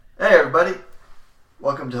Hey everybody,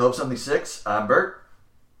 welcome to Hope Something 6. I'm Bert.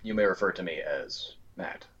 You may refer to me as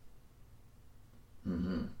Matt.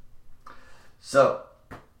 So,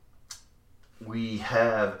 we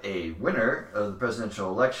have a winner of the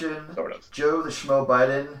presidential election. Sort of. Joe the Schmo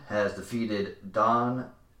Biden has defeated Don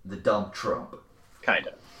the Dump Trump.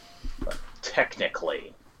 Kinda. But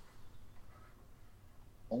technically.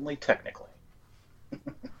 Only technically.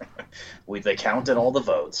 They counted all the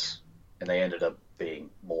votes, and they ended up being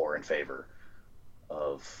more in favor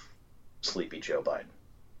of Sleepy Joe Biden.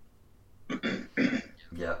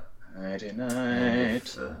 Yep. Nighty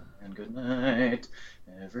night, and good night.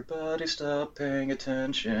 Everybody stop paying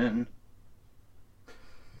attention.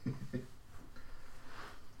 Because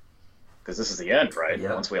this is the end, right?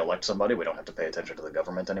 Yep. Once we elect somebody, we don't have to pay attention to the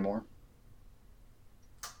government anymore.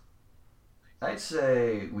 I'd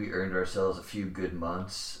say we earned ourselves a few good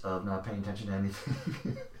months of not paying attention to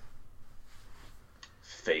anything.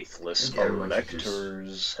 Faithless I think everyone should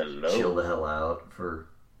electors, hello. Chill the hell out for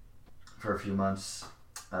a few months.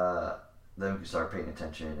 Then we can start paying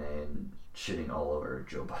attention and shitting all over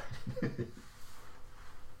Joe Biden.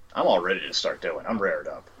 I'm all ready to start doing. I'm rared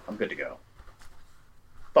up. I'm good to go.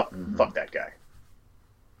 Fuck that guy.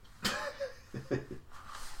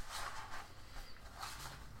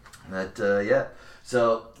 Yeah.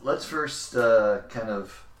 So let's first kind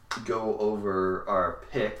of go over our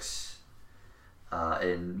picks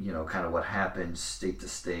and kind of what happened state to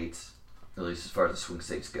state, at least as far as the swing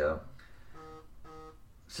states go.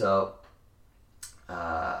 So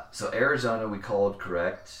Arizona we called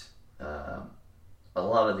correct. A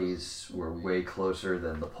lot of these were way closer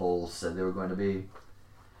than the polls said they were going to be.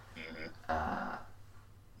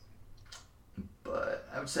 But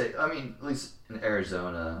I would say, at least in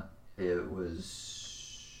Arizona, it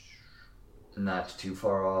was not too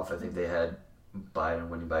far off. I think they had Biden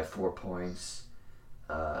winning by 4 points.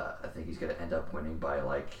 I think he's going to end up winning by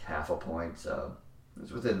like half a point, so it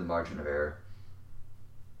was within the margin of error.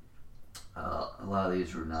 A lot of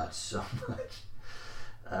these were not so much.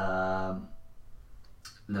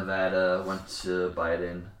 Nevada went to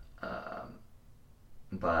Biden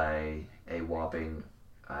by a whopping,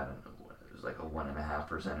 I don't know, it was like a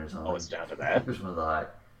 1.5% or something. Oh, it's down to that? It was one of the high.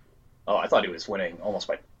 Oh, I thought he was winning almost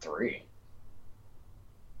by 3.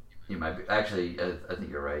 You might be. Actually, I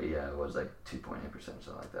think you're right. Yeah, it was like 2.8% or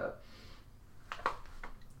something like that.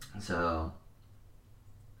 So,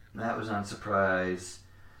 that was not a surprise.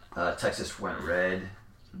 Texas went red.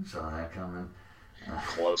 Saw that coming.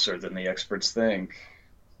 Closer than the experts think.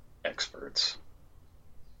 Experts.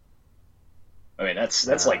 I mean,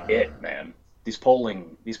 that's like it, man. These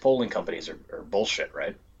polling companies are bullshit,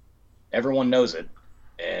 right? Everyone knows it,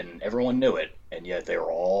 and everyone knew it, and yet they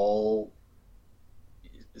were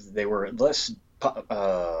less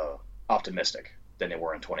optimistic than they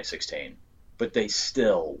were in 2016, but they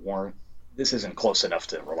still weren't. This isn't close enough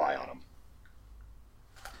to rely on them.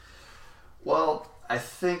 Well, I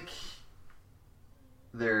think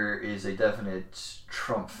there is a definite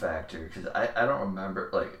Trump factor because I don't remember,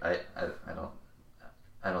 like I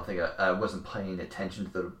don't think I wasn't paying attention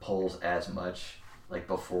to the polls as much like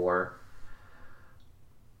before,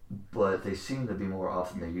 but they seem to be more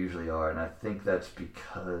off than they usually are, and I think that's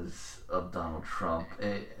because of Donald Trump.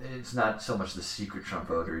 It's not so much the secret Trump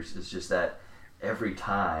voters, it's just that every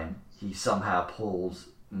time he somehow pulls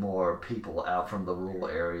more people out from the rural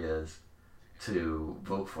areas to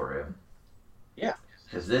vote for him. Yeah.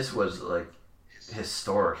 Because this was like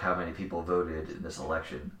historic how many people voted in this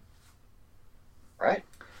election. Right.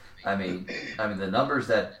 I mean the numbers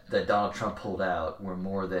that Donald Trump pulled out were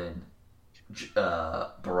more than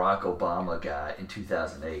Barack Obama got in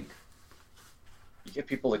 2008. You get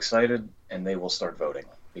people excited, and they will start voting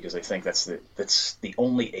because they think that's the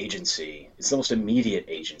only agency. It's the most immediate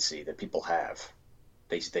agency that people have.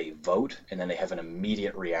 They vote, and then they have an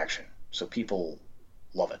immediate reaction. So people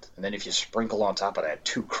love it. And then if you sprinkle on top of that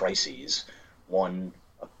 2 crises, 1,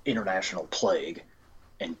 international plague,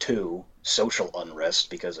 and 2, social unrest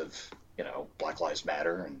because of, Black Lives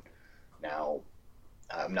Matter, and now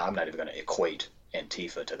I'm not even going to equate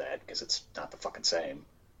Antifa to that because it's not the fucking same.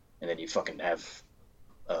 And then you fucking have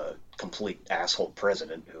a complete asshole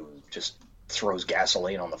president who just throws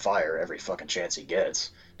gasoline on the fire every fucking chance he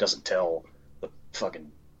gets, doesn't tell the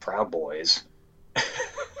fucking Proud Boys,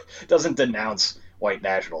 doesn't denounce white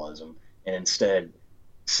nationalism, and instead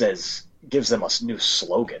gives them a new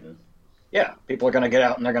slogan. Yeah, people are going to get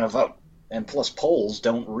out and they're going to vote. And plus, polls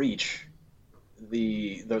don't reach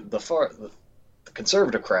the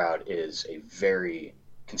conservative crowd is a very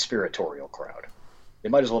conspiratorial crowd. They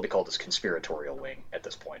might as well be called this conspiratorial wing at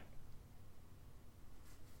this point.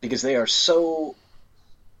 Because they are so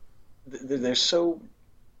they're so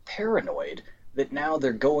paranoid that now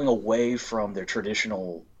they're going away from their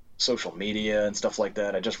traditional social media and stuff like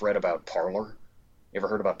that. I just read about Parler. You ever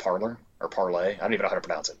heard about Parler or Parlay? I don't even know how to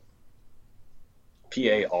pronounce it.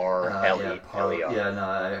 Yeah, Parler. yeah, no,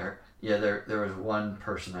 I heard. Yeah, there was one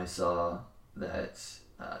person I saw that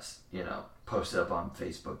posted up on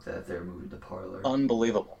Facebook that they're moving to Parlor.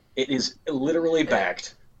 Unbelievable. It is literally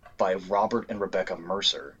backed by Robert and Rebecca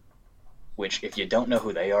Mercer, which, if you don't know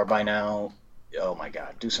who they are by now, oh my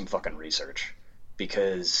God, do some fucking research.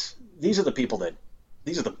 Because these are the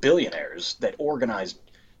billionaires that organized,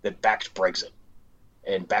 that backed Brexit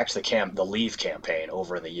and backed the Leave campaign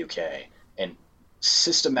over in the UK and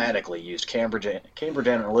systematically used Cambridge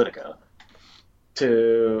Analytica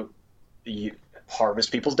to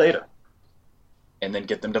harvest people's data and then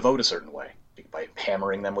get them to vote a certain way by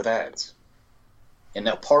hammering them with ads. And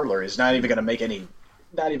now Parler is not even going to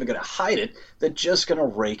not even going to hide it. They're just going to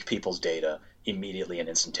rake people's data immediately and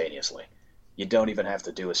instantaneously. You don't even have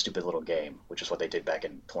to do a stupid little game, which is what they did back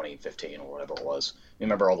in 2015 or whatever it was. You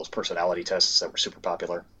remember all those personality tests that were super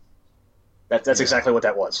popular? That's exactly what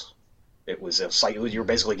that was. It was a psych. You were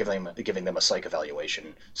basically giving them a psych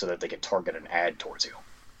evaluation so that they could target an ad towards you.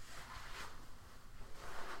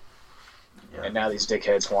 Yeah. And now these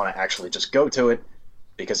dickheads want to actually just go to it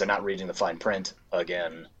because they're not reading the fine print.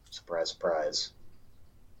 Again, surprise, surprise.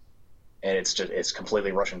 And it's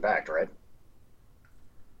completely Russian backed, right?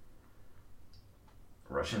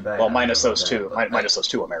 Russian backed. Well, minus those two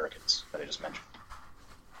Americans that I just mentioned.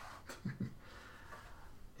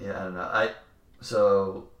 Yeah, I don't know.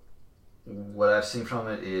 So what I've seen from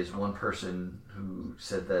it is one person who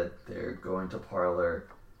said that they're going to Parler,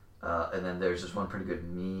 and then there's this one pretty good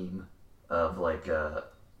meme of like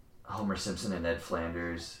Homer Simpson and Ned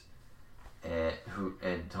Flanders, and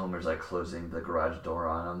Homer's like closing the garage door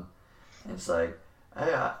on him, and it's like,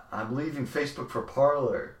 hey, I'm leaving Facebook for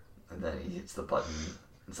Parler, and then he hits the button.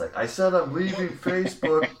 It's like, I said I'm leaving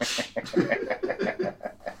Facebook.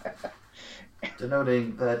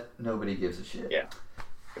 Denoting that nobody gives a shit. Yeah.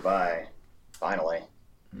 Goodbye. Finally.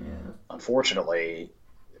 Yeah. Unfortunately,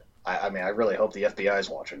 I mean, I really hope the FBI is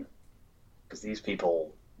watching, because these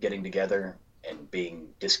people getting together and being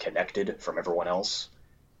disconnected from everyone else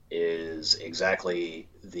is exactly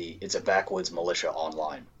it's a backwoods militia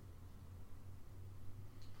online.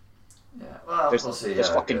 Yeah, well, we'll see. There's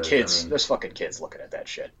fucking kids. There's fucking kids looking at that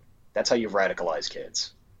shit. That's how you radicalize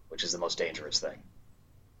kids, which is the most dangerous thing.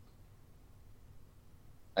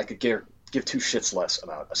 I could give two shits less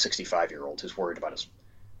about a 65-year-old who's worried about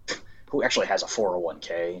who actually has a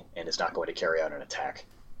 401k and is not going to carry out an attack.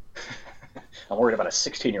 I'm worried about a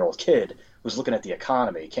 16-year-old kid who's looking at the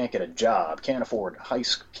economy, can't get a job, can't afford high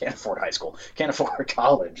school, can't afford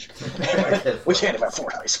college. We can't even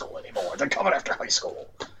afford high school anymore. They're coming after high school.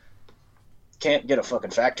 Can't get a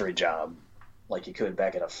fucking factory job like you could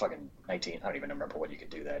back in a fucking I don't even remember when you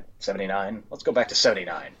could do that. 79? Let's go back to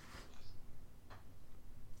 79.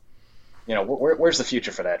 You know, where's the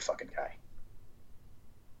future for that fucking guy?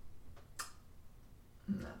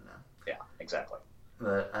 No. Yeah, exactly.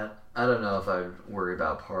 But I don't know if I'd worry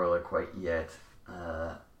about Parler quite yet.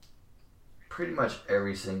 Pretty much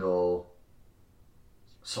every single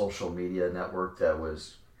social media network that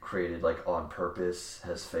was created like on purpose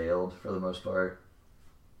has failed for the most part.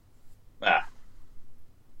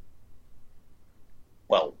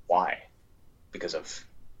 Well, why? Because of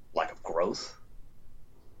lack of growth?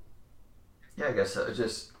 Yeah, I guess so.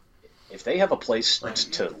 Just if they have a place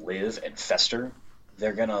to live and fester,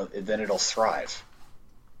 then it'll thrive.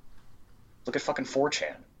 Look at fucking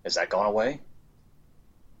 4chan. Has that gone away?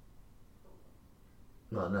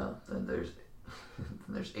 Well, no. Then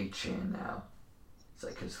there's 8chan now. It's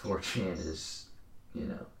like, because 4chan is,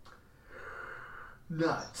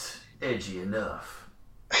 not edgy enough.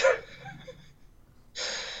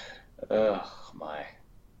 Oh, my.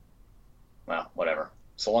 Well, whatever.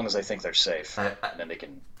 So long as they think they're safe, and then they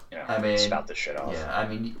can, spout this shit off. Yeah, I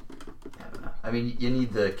don't know. I mean, you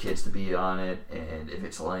need the kids to be on it, and if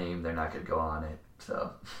it's lame, they're not going to go on it,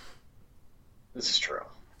 so. This is true.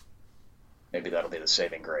 Maybe that'll be the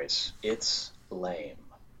saving grace. It's lame.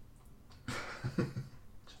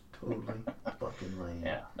 Totally fucking lame.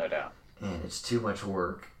 Yeah, no doubt. And it's too much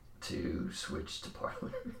work to switch to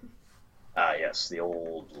Parler. Yes, the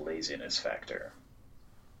old laziness factor.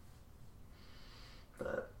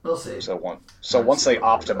 But we'll see. So once they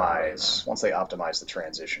optimize the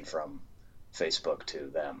transition from Facebook to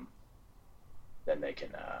them, then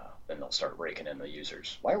they'll start raking in the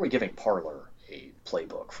users. Why are we giving Parler a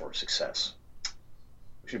playbook for success?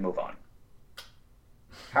 We should move on.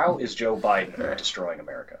 How is Joe Biden destroying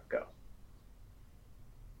America? Go.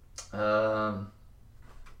 Um,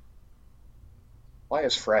 Why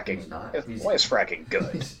is he's not. fracking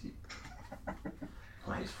good? He's,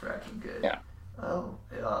 why is fracking good? Yeah, Oh,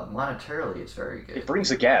 monetarily, it's very it good. brings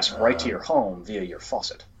the gas right to your Um, home via your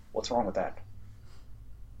faucet. What's wrong with that?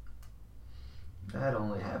 that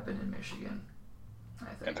only happened in Michigan, I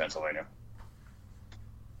In think. Pennsylvania,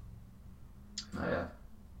 Oh yeah.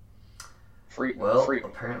 free, Well, free.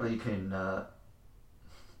 apparently can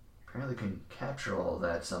capture all of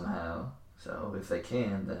that somehow. So if they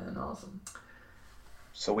can, then awesome.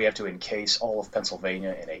 So we have to encase all of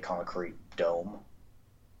Pennsylvania in a concrete dome.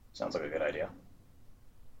 Sounds like a good idea.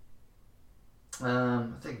 I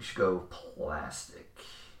think you should go plastic.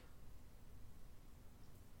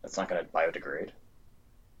 That's not going to biodegrade.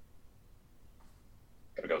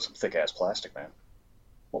 Gotta go with some thick ass plastic, man.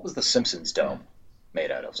 What was the Simpsons Yeah, dome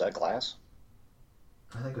made out of? Was that glass?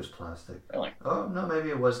 I think it was plastic. Really? Oh no, maybe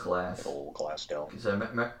it was Like glass. a little glass dome. Cause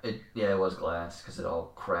yeah, it was glass because it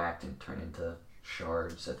all cracked and turned into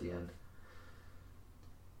shards at the end.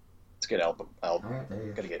 Let's get All right, there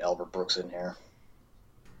you gotta get Albert Brooks in here.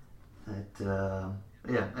 go.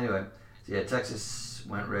 Yeah. Anyway, so yeah, Texas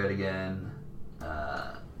went red again.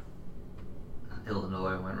 Uh,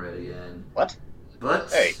 Illinois went red again. What?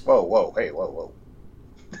 But Hey, whoa, hey, whoa.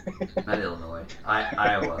 not Illinois.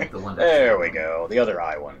 Iowa, the one that's There we one. go. The other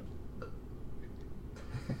eye one.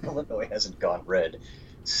 Illinois hasn't gone red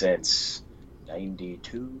since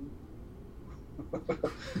 92.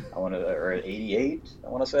 I want to, or 88. I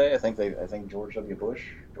want to say. I think George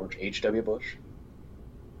H.W. Bush,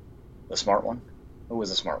 the smart one. Who was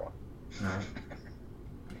the smart one? No,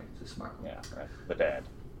 yeah, it's a smart one. Yeah, right. The dad.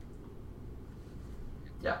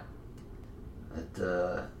 Yeah.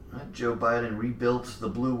 Joe Biden rebuilt the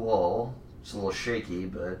blue wall. It's a little shaky,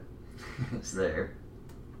 but it's there.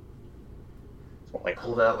 Well, like,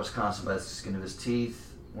 Pulled out Wisconsin by the skin of his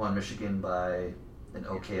teeth. Won Michigan by an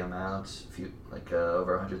okay amount,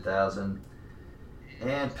 over 100,000,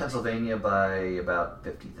 and Pennsylvania by about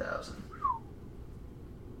 50,000.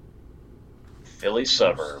 Philly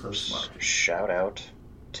So suburbs. smart. Shout out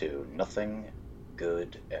to nothing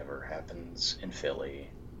good ever happens in Philly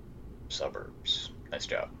suburbs. Nice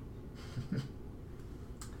job.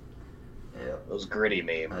 Yeah. Those gritty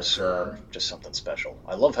memes That's are just something special.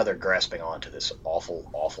 I love how they're grasping onto this awful,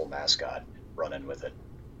 awful mascot, running with it.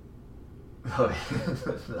 Oh, yeah.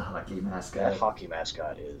 The hockey That mascot. hockey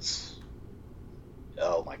mascot is,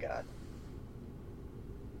 oh my god.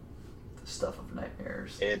 The stuff of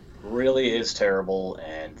nightmares. It really is terrible,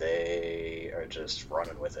 and they are just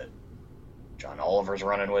running with it. John Oliver's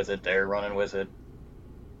running with it, they're running with it.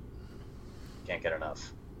 Can't get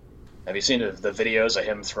enough. Have you seen the videos of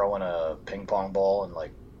him throwing a ping pong ball and like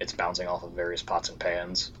it's bouncing off of various pots and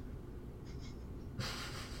pans?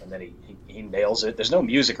 And then he nails it. There's no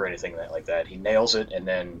music or anything like that. He nails it, and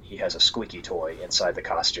then he has a squeaky toy inside the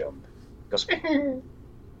costume. Goes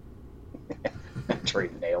after he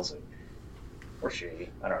nails it. Or she.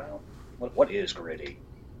 I don't know. What is gritty?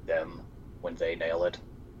 Them when they nail it.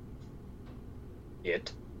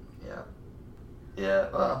 It. Yeah. Yeah.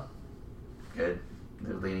 Well, good.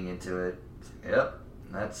 They're leaning into it. Yep.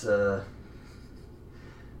 That's the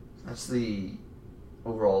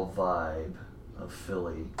overall vibe of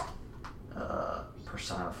Philly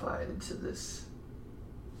personified into this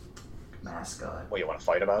mascot. What, you want to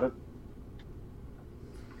fight about it?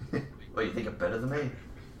 What, you think I'm better than me?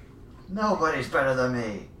 Nobody's better than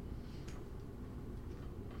me.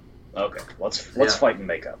 Okay. Let's Yeah. fight and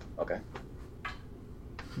make up. Okay.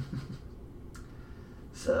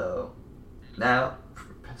 So now for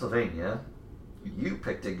Pennsylvania, you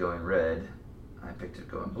picked it going red. I picked it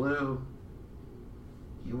going blue.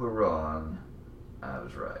 You were wrong. I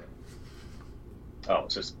was right. Oh,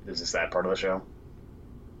 is this that part of the show?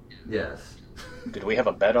 Yes. Did we have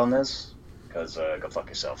a bet on this? Because go fuck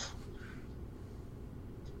yourself.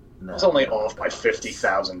 No, I was only no, off by no.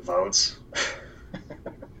 50,000 votes.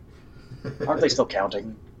 Aren't they still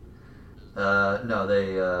counting? No,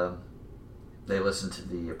 they listen to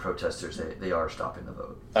the protesters. They are stopping the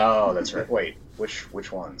vote. Oh, that's right. Wait,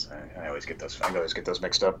 which ones? I always get those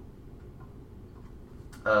mixed up.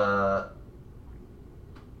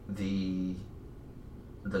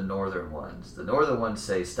 The northern ones. The northern ones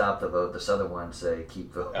say stop the vote. The southern ones say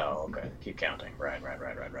keep voting. Oh, okay. Keep counting. Right.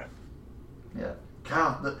 Yeah.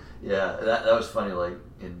 Count the. Yeah, that was funny. Like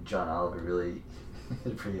in John Oliver, really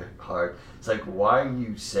hit it pretty hard. It's like, why are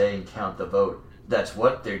you saying count the vote? That's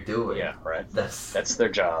what they're doing. Yeah, right. That's That's their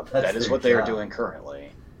job. That's That is their what they are job. doing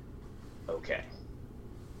currently. Okay.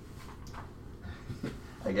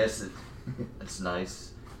 I guess it's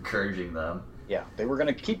nice encouraging them. Yeah, they were going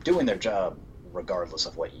to keep doing their job regardless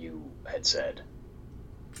of what you had said.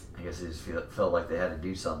 I guess they just felt like they had to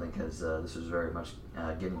do something because this was very much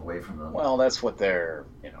getting away from them. Well, that's what their,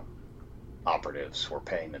 operatives were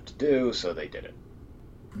paying them to do, so they did it.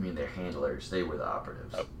 I mean, their handlers, they were the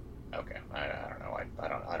operatives. Oh, okay. I don't know.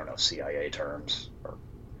 I don't know CIA terms. Or...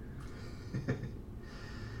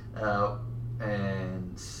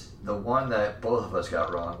 and the one that both of us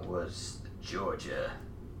got wrong was Georgia.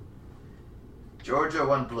 Georgia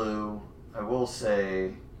went blue. I will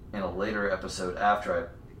say in a later episode after I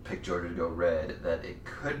picked Georgia to go red that it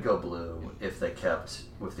could go blue if they kept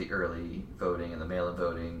with the early voting, and the mail-in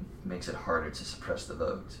voting makes it harder to suppress the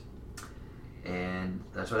vote. And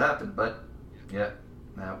that's what happened. But yeah,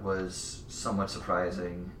 that was somewhat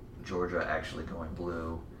surprising. Georgia actually going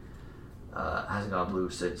blue. Hasn't gone blue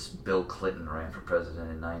since Bill Clinton ran for president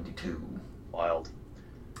in '92. Wild.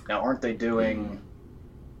 Now, aren't they doing...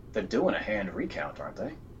 They're doing a hand recount, aren't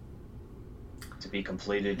they? To be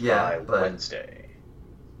completed by Wednesday.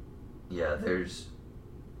 Yeah, there's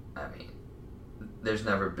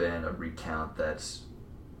never been a recount that's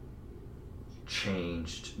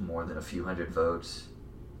changed more than a few hundred votes.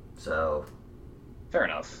 So... Fair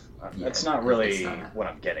enough. That's not really what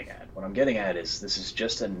I'm getting at. What I'm getting at is this is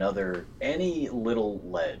just any little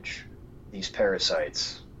ledge these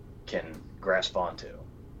parasites can grasp onto.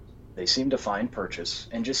 They seem to find purchase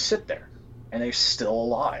and just sit there, and they're still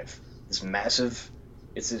alive. This massive,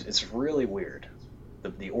 it's really weird.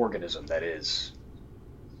 The organism that is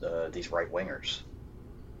these right wingers.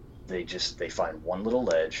 They find one little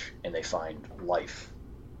ledge and they find life.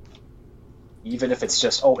 Even if it's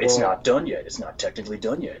just, it's not done yet. It's not technically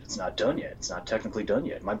done yet. It's not done yet. It's not technically done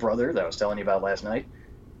yet. My brother that I was telling you about last night,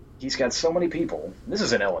 he's got so many people. This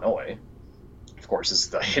is in Illinois. Of course, it's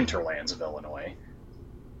the hinterlands of Illinois.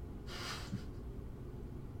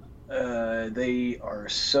 They're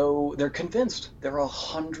convinced. They're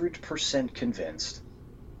 100% convinced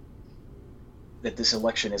that this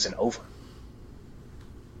election isn't over.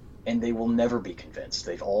 And they will never be convinced.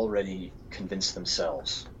 They've already convinced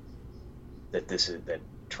themselves that that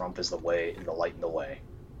Trump is the way, the light in the way.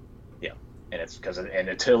 Yeah. And it's and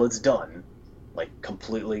until it's done, like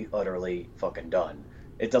completely, utterly fucking done,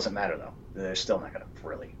 it doesn't matter though. They're still not gonna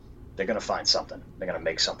really, they're gonna find something. They're gonna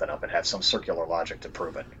make something up and have some circular logic to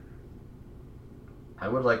prove it. I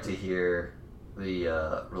would like to hear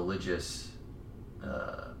the religious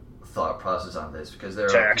thought process on this, because there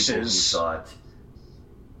are people who thought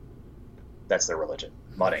that's their religion.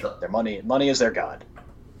 Money. Their money is their god.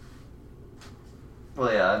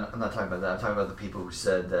 Well, yeah, I'm not talking about that. I'm talking about the people who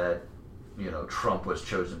said that, Trump was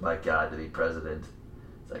chosen by God to be president.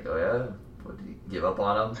 It's like, oh yeah, what, did he give up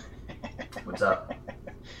on him? What's up?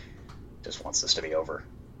 Just wants this to be over.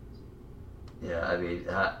 Yeah, I mean,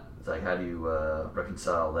 it's like, how do you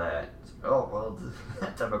reconcile that? Oh, well, the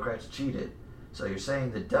Democrats cheated. So you're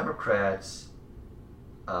saying the Democrats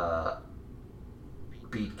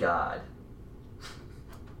beat God.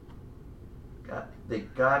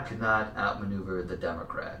 God could not outmaneuver the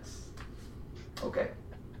Democrats. Okay.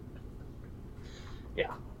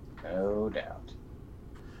 Yeah, no doubt.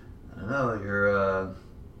 I don't know, you're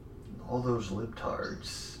all those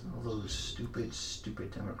libtards, all those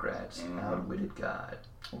stupid Democrats outwitted God.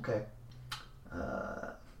 Okay.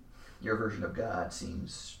 Your version of God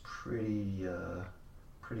seems pretty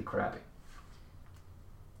crappy.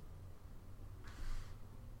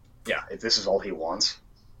 Yeah, if this is all he wants,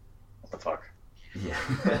 what the fuck? Yeah,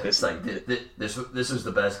 it's like this was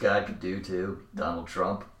the best God could do too. Donald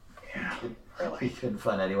Trump. Yeah, really. He couldn't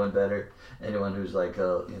find anyone better. Anyone who's like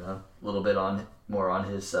a little bit more on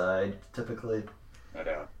his side. Typically, no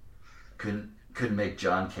doubt. Couldn't make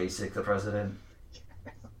John Kasich the president.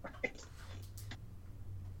 Right.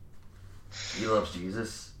 He loves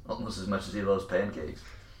Jesus almost as much as he loves pancakes.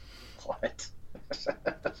 What?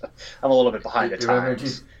 I'm a little bit behind the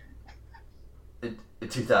times. In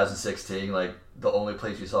 2016, like, the only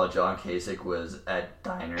place you saw John Kasich was at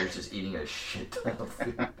diners just eating a shit ton of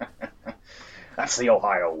food. That's the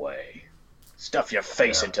Ohio way. Stuff your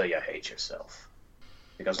face until you hate yourself.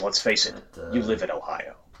 Because let's face it, you live in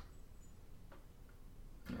Ohio.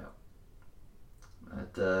 Yeah.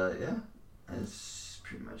 That's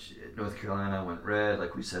pretty much it. North Carolina went red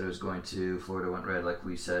like we said it was going to. Florida went red like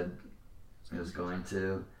we said it was going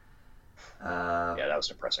to. Yeah, that was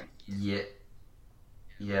depressing. Yeah.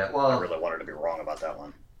 Yeah, well... I really wanted to be wrong about that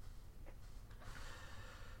one.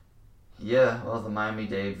 Yeah, well, the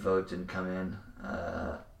Miami-Dade vote didn't come in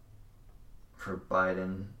for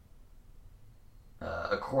Biden.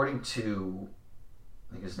 According to,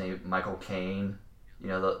 I think his name, Michael Caine,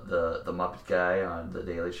 the Muppet guy on The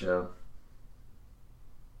Daily Show.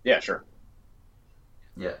 Yeah, sure.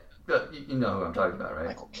 You know who I'm talking about, right?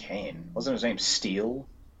 Michael Caine. Wasn't his name Steele?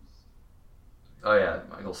 Oh yeah,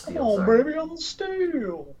 Michael Come Steele. on, Sorry. baby, I'm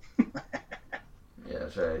Steele. Yeah,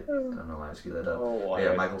 that's right. I don't know why I screwed that up. Oh, But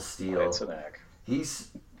yeah, Michael Steele. Tanak.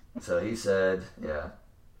 He's so he said, yeah,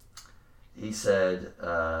 he said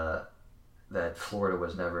that Florida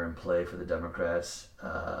was never in play for the Democrats.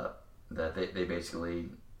 That they basically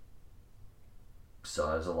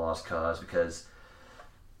saw it as a lost cause because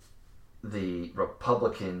the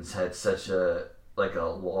Republicans had such a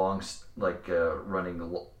long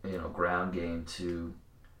running ground game to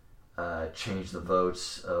change the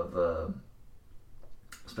votes of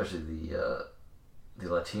especially the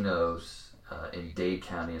Latinos in Dade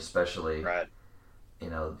County, especially. Right.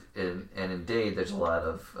 In Dade, there's a lot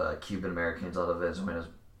of Cuban Americans, a lot of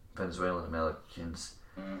Venezuelan Americans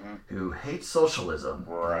who hate socialism.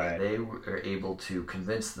 Right. And they were able to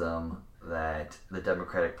convince them that the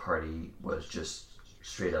Democratic Party was just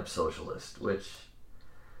straight up socialist, which,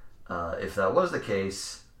 if that was the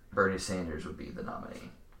case, Bernie Sanders would be the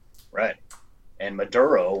nominee. Right. And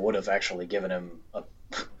Maduro would have actually given him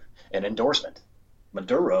an endorsement.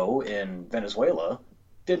 Maduro in Venezuela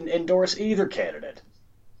didn't endorse either candidate.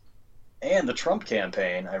 And the Trump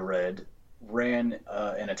campaign, I read, ran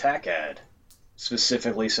an attack ad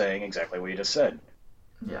specifically saying exactly what you just said.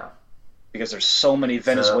 Yeah. Because there's so many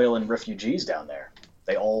Venezuelan refugees down there.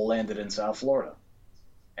 They all landed in South Florida.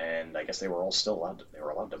 And I guess they were all still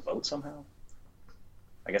allowed to vote somehow.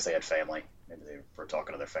 I guess they had family. Maybe they were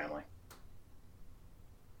talking to their family.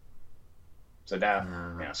 So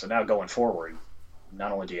now going forward,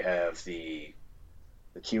 not only do you have the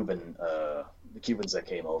Cubans that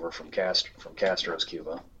came over from Castro's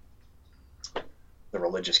Cuba, the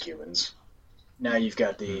religious Cubans. Now you've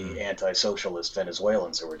got the anti-socialist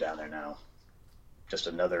Venezuelans who are down there now. Just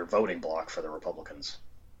another voting bloc for the Republicans.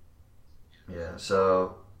 Yeah.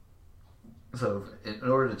 So in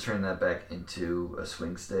order to turn that back into a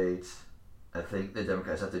swing state, I think the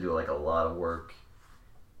Democrats have to do a lot of work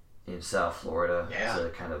in South Florida to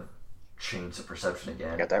kind of change the perception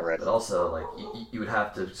again. I got that right. But also, you would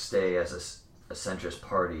have to stay as a centrist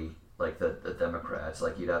party, like the Democrats.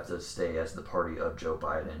 You'd have to stay as the party of Joe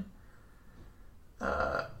Biden.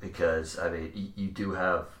 Because, I mean, you do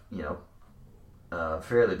have,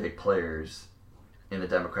 fairly big players in the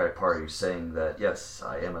Democratic Party saying that, yes,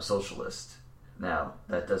 I am a socialist. Now,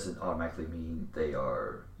 that doesn't automatically mean they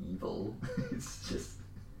are evil. It's just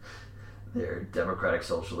they're democratic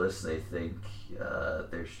socialists. They think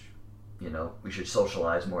we should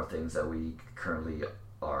socialize more things that we currently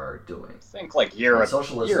are doing. Think like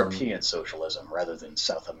European socialism rather than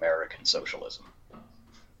South American socialism.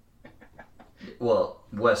 Well,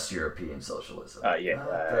 West European socialism. Not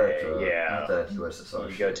that USSR.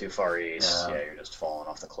 You go too far east, you're just falling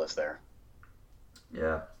off the cliff there.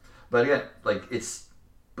 Yeah, but again,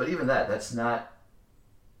 but even that's not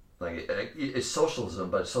it's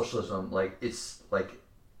socialism, but socialism it's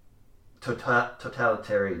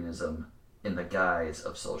totalitarianism in the guise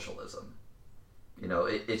of socialism.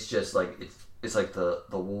 It's just it's like the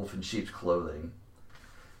wolf in sheep's clothing.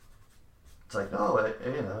 It's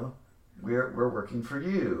we're working for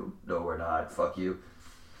you. No, we're not. Fuck you.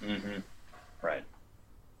 Mm-hmm. Right.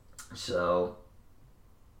 So,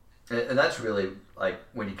 and that's really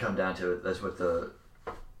when you come down to it, that's what the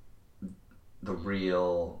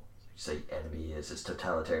real enemy is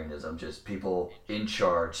totalitarianism. Just people in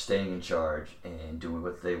charge, staying in charge, and doing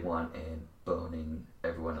what they want and boning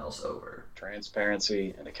everyone else over.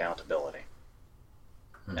 Transparency and accountability.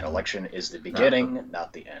 Mm-hmm. An election is the beginning,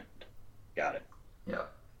 not the end. Got it. Yeah.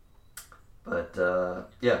 But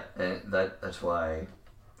and that's why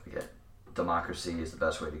again, democracy is the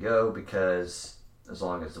best way to go, because as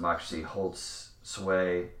long as democracy holds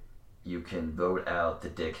sway, you can vote out the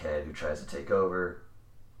dickhead who tries to take over,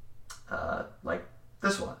 like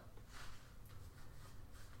this one.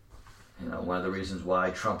 One of the reasons why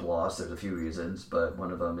Trump lost, there's a few reasons, but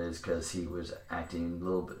one of them is because he was acting a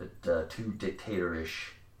little bit too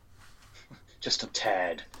dictatorish. Just a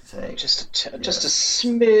tad. Just a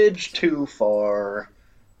smidge too far.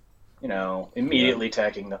 Immediately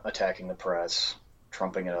attacking the press,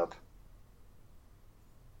 trumping it up.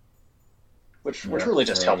 Which really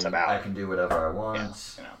just helped him out. I can do whatever I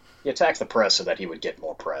want. He attacked the press so that he would get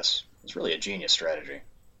more press. It's really a genius strategy.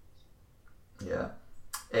 Yeah.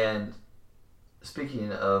 And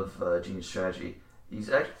speaking of genius strategy,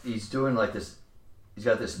 he's doing this. He's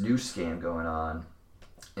got this new scam going on,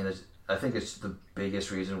 and I think it's the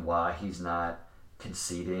biggest reason why he's not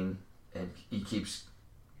conceding, and he keeps,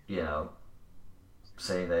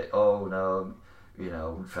 saying that, oh no, we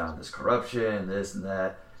found this corruption, this and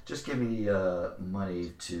that. Just give me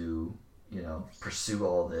money to, pursue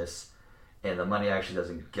all this, and the money actually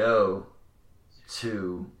doesn't go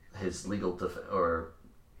to his or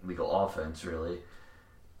legal offense, really,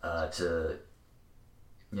 to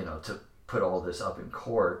to put all this up in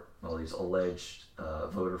court, all these alleged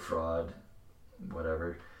voter fraud,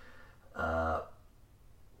 whatever.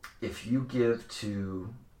 If you give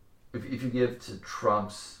to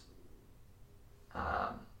Trump's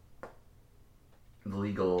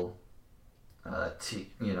legal,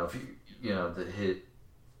 if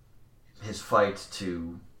his fight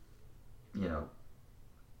to, to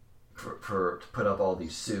put up all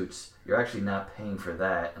these suits, you're actually not paying for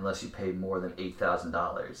that unless you pay more than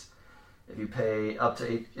 $8,000. If you pay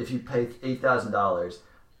 $8,000,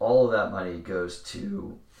 all of that money goes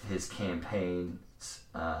to his campaign's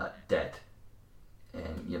debt,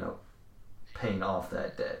 and paying off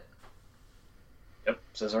that debt. Yep,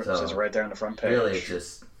 says right there on the front page. Really, it's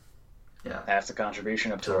just half the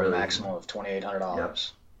contribution up to a maximum of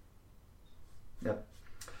 $2,800. Yep.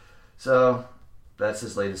 So that's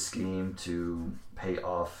his latest scheme to pay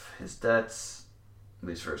off his debts, at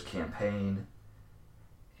least for his campaign,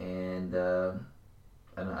 and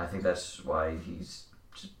I think that's why he's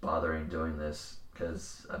just bothering doing this,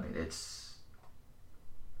 because it's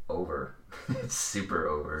over. It's super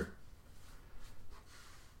over.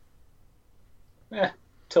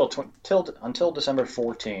 Until December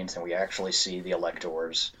 14th, and we actually see the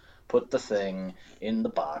electors put the thing in the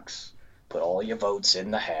box, put all your votes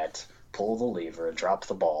in the hat, pull the lever, drop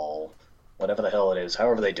the ball, whatever the hell it is,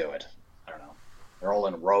 however they do it. I don't know. They're all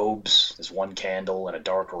in robes. There's one candle in a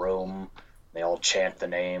dark room. They all chant the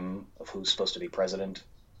name of who's supposed to be president.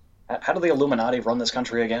 How do the Illuminati run this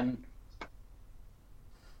country again?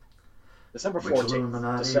 December 14th. Which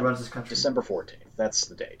Illuminati runs this country? December 14th. That's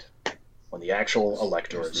the date when the actual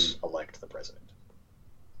electors elect the president.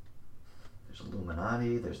 There's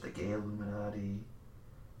Illuminati. There's the gay Illuminati.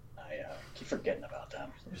 I keep forgetting about them.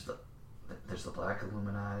 There's the black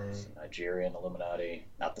Illuminati. There's the Nigerian Illuminati.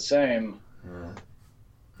 Not the same. Yeah,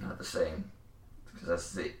 not the same. Because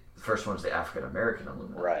that's the first one's the African American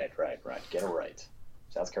Illuminati. Right. Get it right.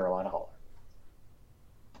 South Carolina Holler.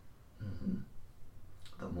 Mm-hmm.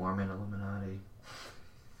 The Mormon Illuminati.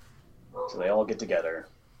 So they all get together,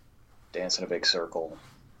 dance in a big circle,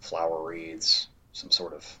 flower wreaths, some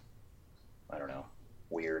sort of, I don't know,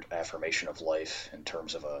 weird affirmation of life in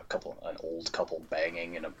terms of an old couple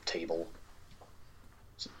banging in a table.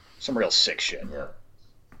 Some real sick shit. Yep.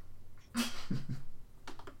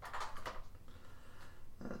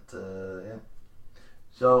 Yeah.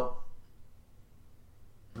 So,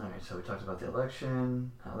 all right. So we talked about the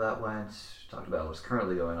election, how that went. We talked about what's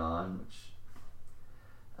currently going on, which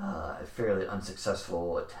a fairly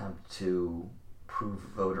unsuccessful attempt to prove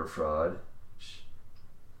voter fraud, which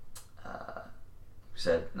we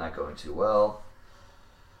said not going too well.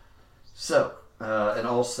 So, and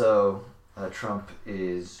also Trump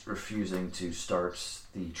is refusing to start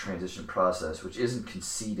the transition process, which isn't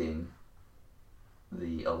conceding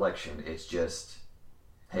the election. It's just,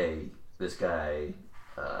 hey, this guy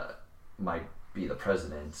might be the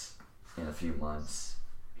president in a few months.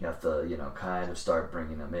 You have to, kind of start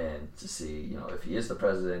bringing him in to see, if he is the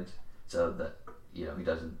president, so that, he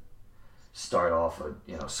doesn't start off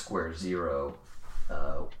at, square zero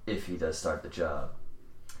if he does start the job.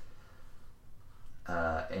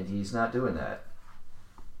 And he's not doing that.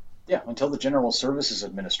 Yeah, until the General Services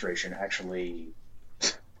Administration actually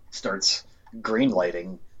starts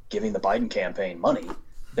greenlighting giving the Biden campaign money,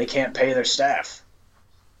 they can't pay their staff.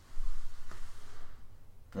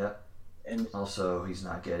 Yeah. And also, he's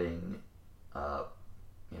not getting,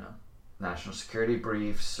 national security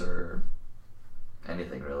briefs or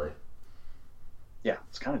anything really. Yeah,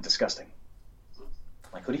 it's kind of disgusting.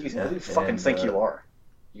 Like, who do you fucking think you are?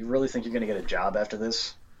 You really think you're going to get a job after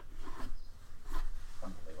this?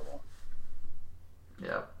 Unbelievable.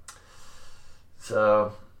 Yeah.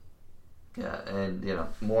 So, yeah, and,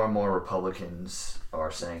 more and more Republicans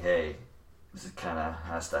are saying, hey, this kind of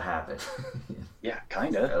has to happen. Yeah,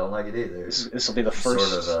 kind of. I don't like it either. This will be the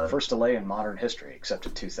first delay in modern history, except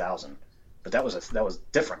in 2000. But that was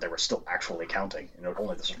different. They were still actually counting, and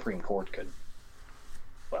only the Supreme Court could.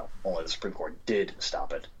 Well, only the Supreme Court did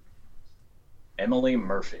stop it. Emily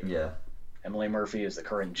Murphy. Yeah. Emily Murphy is the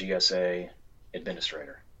current GSA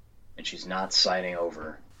administrator, and she's not signing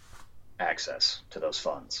over access to those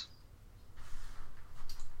funds.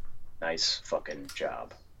 Nice fucking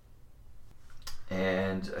job.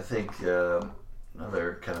 And I think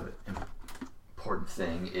another kind of important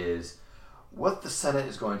thing is what the Senate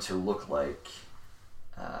is going to look like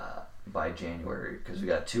by January, because we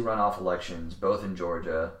got 2 runoff elections, both in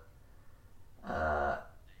Georgia.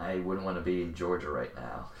 I I wouldn't want to be in Georgia right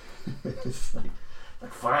now. It's like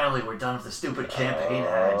finally we're done with the stupid campaign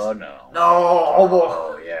ads. Oh no. No.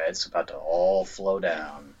 Oh yeah, it's about to all flow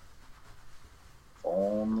down. If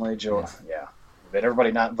only Georgia. Yeah. But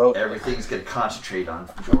everybody not vote. Everything's gonna concentrate on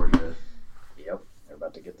Georgia. Yep. They're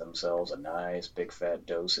about to get themselves a nice big fat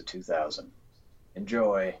dose of 2000.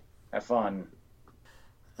 Enjoy. Have fun.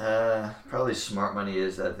 Probably smart money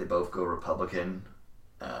is that they both go Republican.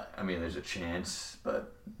 I mean, there's a chance,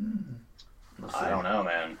 but we'll see. I don't know,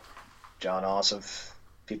 man. John Ossoff,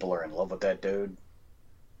 people are in love with that dude.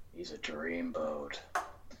 He's a dreamboat.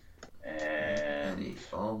 And he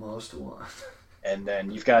almost won. And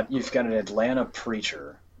then you've got an Atlanta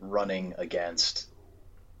preacher running against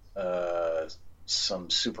some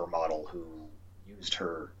supermodel who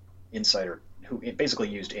basically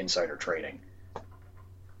used insider trading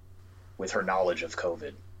with her knowledge of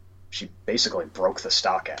COVID. She basically broke the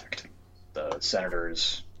Stock Act. The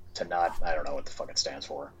senators to not, I don't know what the fuck it stands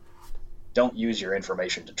for. Don't use your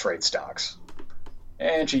information to trade stocks.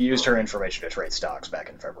 And she used her information to trade stocks back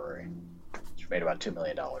in February. She made about $2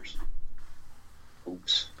 million.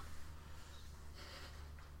 Oops.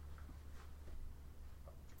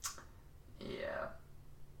 Yeah.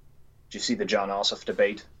 Did you see the John Ossoff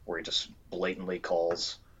debate where he just blatantly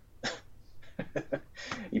calls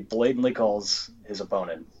his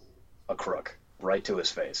opponent a crook right to his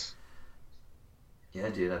face? Yeah,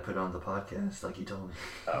 dude, I put it on the podcast like you told me.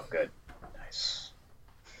 Oh, good. Nice.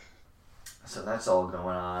 So that's all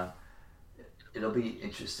going on. It'll be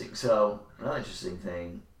interesting. So another interesting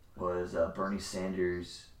thing was Bernie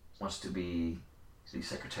Sanders wants to be the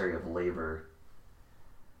Secretary of Labor.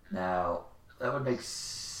 Now, that would make...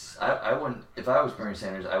 I wouldn't... If I was Bernie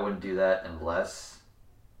Sanders, I wouldn't do that unless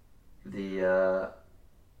the...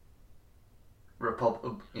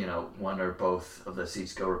 one or both of the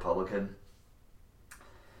seats go Republican.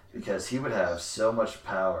 Because he would have so much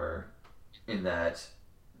power in that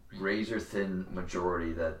razor-thin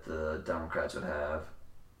majority that the Democrats would have.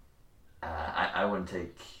 I wouldn't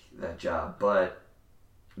take that job, but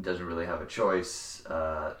he doesn't really have a choice.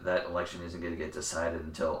 That election isn't going to get decided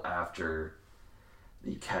until after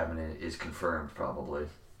the cabinet is confirmed, probably.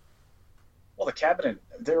 Well, the cabinet,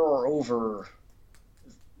 there's over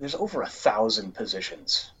 1,000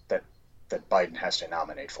 positions that Biden has to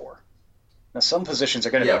nominate for. Now, some positions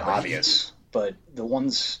are going to be obvious, but the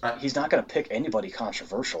ones he's not going to pick anybody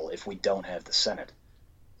controversial if we don't have the Senate.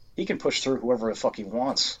 He can push through whoever the fuck he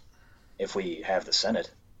wants if we have the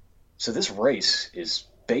Senate. So this race is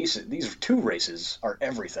basic. These two races are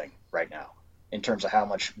everything right now in terms of how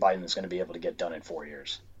much Biden is going to be able to get done in 4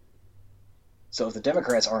 years. So if the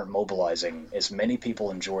Democrats aren't mobilizing as many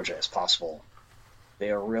people in Georgia as possible, they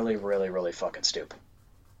are really, really, really fucking stupid.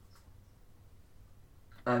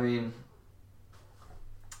 I mean,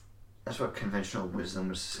 that's what conventional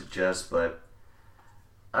wisdom suggests, but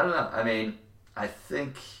I don't know. I mean, I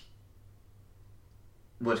think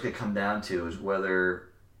what it's going to come down to is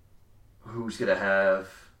who's going to have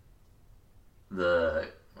the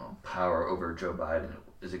power over Joe Biden.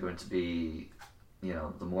 Is it going to be,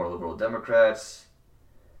 the more liberal Democrats,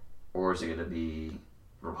 or is it going to be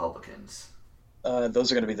Republicans?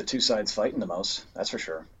 Those are going to be the two sides fighting the most, that's for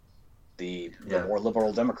sure. The more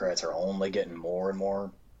liberal Democrats are only getting more and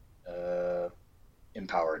more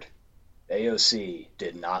empowered. AOC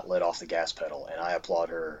did not let off the gas pedal, and I applaud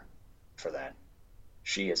her for that.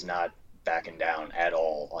 She is not backing down at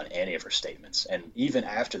all on any of her statements. And even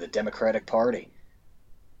after the Democratic Party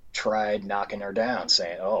tried knocking her down,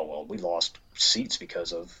 saying, oh, well, we lost seats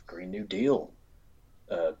because of Green New Deal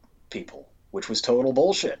people, which was total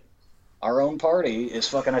bullshit. Our own party is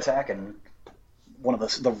fucking attacking one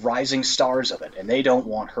of the rising stars of it, and they don't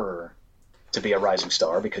want her to be a rising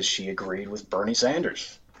star because she agreed with Bernie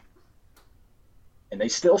Sanders. And they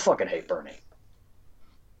still fucking hate Bernie.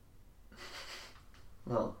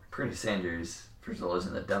 Well, Bernie Sanders, first of all,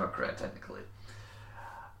 isn't a Democrat, technically.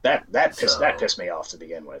 That pissed me off to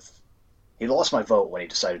begin with. He lost my vote when he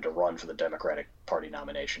decided to run for the Democratic Party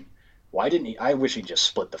nomination. Why didn't he? I wish he'd just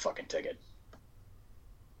split the fucking ticket.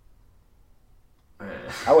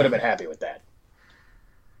 I would have been happy with that.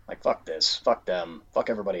 Like, fuck this, fuck them, fuck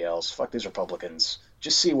everybody else, fuck these Republicans.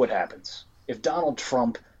 Just see what happens. If Donald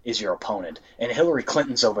Trump is your opponent and Hillary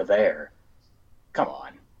Clinton's over there, come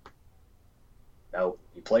on. No,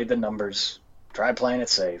 he played the numbers, tried playing it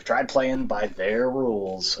safe, tried playing by their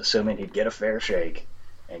rules, assuming he'd get a fair shake.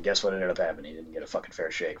 And guess what ended up happening? He didn't get a fucking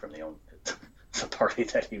fair shake from the party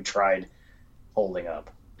that he tried holding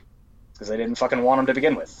up. Because they didn't fucking want him to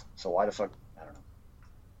begin with. So why the fuck? I don't know.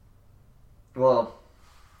 Well,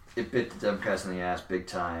 it bit the Democrats in the ass big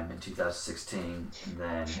time in 2016, and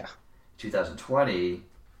then Yeah, 2020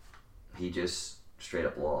 he just straight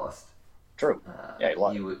up lost. true. Yeah,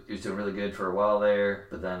 He was doing really good for a while there,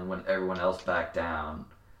 but then when everyone else backed down,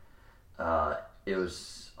 it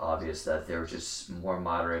was obvious that there were just more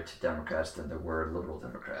moderate Democrats than there were liberal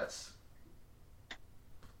Democrats.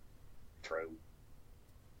 true.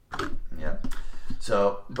 Yeah.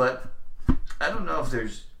 So, but I don't know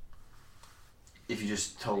if you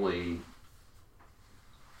just totally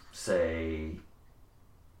say,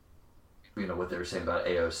 what they were saying about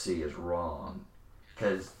AOC is wrong.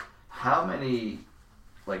 Because how many,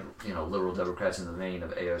 liberal Democrats in the vein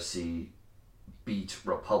of AOC beat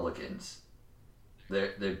Republicans?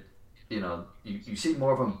 You see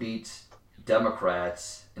more of them beat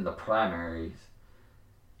Democrats in the primaries,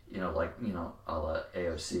 a la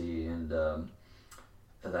AOC and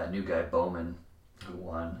that new guy Bowman who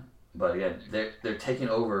won. But again, they're taking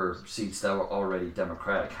over seats that were already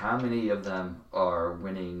Democratic. How many of them are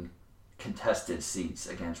winning contested seats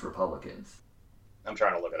against Republicans? I'm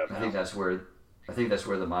trying to look it up now. I think that's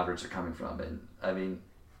where the moderates are coming from. And I mean,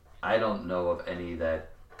 I don't know of any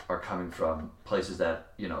that are coming from places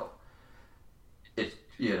that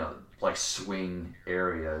like swing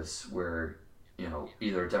areas where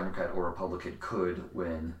either a Democrat or Republican could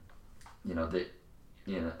win.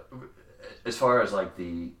 As far as like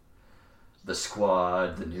the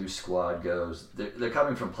new squad goes, they're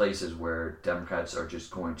coming from places where Democrats are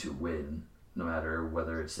just going to win, no matter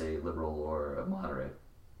whether it's a liberal or a moderate.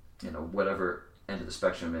 Whatever end of the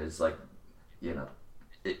spectrum is, like,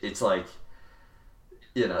 it's like,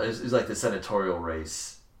 it's like the senatorial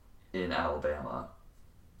race in Alabama.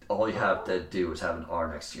 All you have to do is have an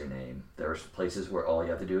R next to your name. There's places where all you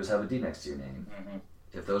have to do is have a D next to your name. Mm-hmm.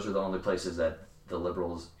 If those are the only places that the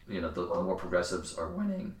liberals, the more progressives are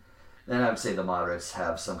winning, then I would say the moderates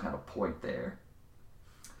have some kind of point there.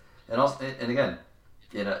 And also, and again,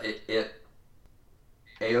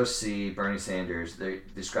 AOC, Bernie Sanders, they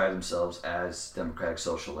describe themselves as democratic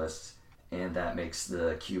socialists, and that makes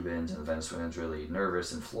the Cubans and the Venezuelans really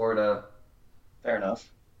nervous in Florida. Fair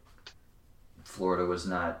enough. Florida was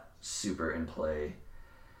not super in play.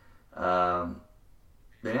 But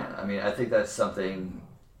yeah, I mean, I think that's something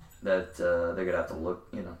that they're going to have to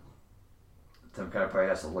look, the Democratic Party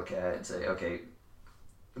has to look at and say, okay,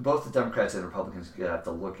 both the Democrats and Republicans are going to have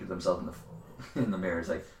to look at themselves in the mirror. It's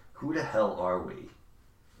like, who the hell are we?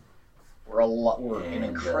 We're an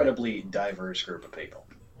incredibly diverse group of people.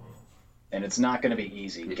 And it's not going to be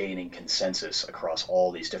easy gaining consensus across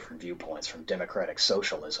all these different viewpoints, from democratic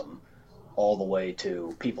socialism all the way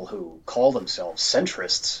to people who call themselves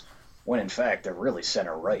centrists, when in fact they're really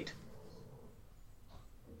center-right.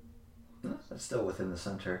 That's still within the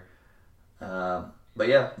center. But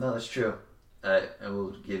yeah, no, that's true. I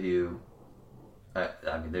will give you... I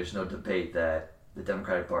mean, there's no debate that the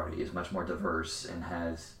Democratic Party is much more diverse and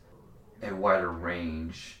has a wider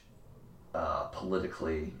range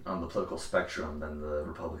politically on the political spectrum than the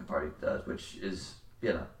Republican Party does, which is,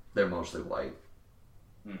 they're mostly white.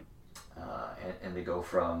 And they go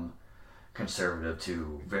from conservative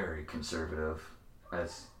to very conservative.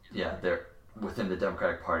 They're within the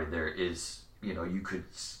Democratic Party. There is, you could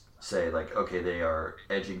say like, okay, they are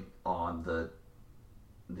edging on the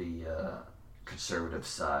conservative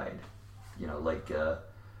side. Like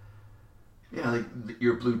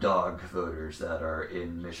your blue dog voters that are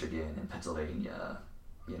in Michigan and Pennsylvania,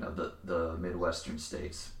 the Midwestern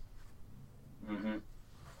states. Mm-hmm.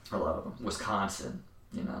 A lot of them, Wisconsin,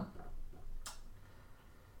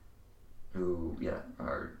 who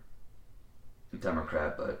are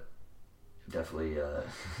Democrat, but definitely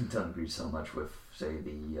don't agree so much with, say,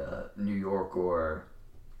 the New York or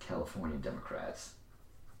California Democrats,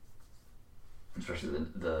 especially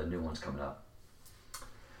the new ones coming up.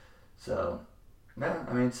 So, yeah,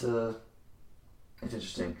 I mean, it's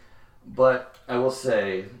interesting, but I will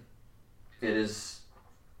say it is,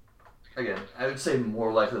 again, I would say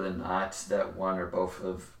more likely than not that one or both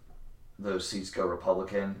of those seats go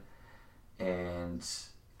Republican. And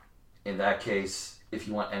in that case, if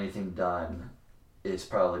you want anything done, it's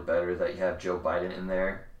probably better that you have Joe Biden in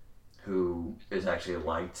there, who is actually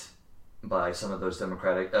liked by some of those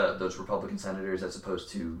those Republican senators, as opposed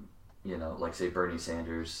to, like, say, Bernie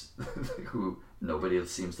Sanders, who nobody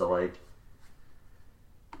seems to like.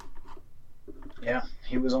 Yeah,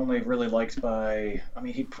 he was only really liked by... I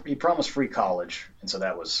mean, he promised free college, and so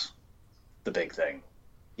that was the big thing.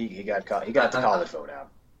 He got the college vote out.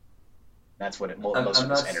 That's what most of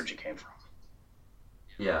his energy came from.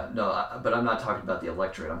 Yeah, no, but I'm not talking about the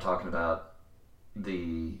electorate. I'm talking about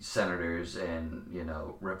the senators and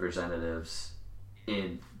representatives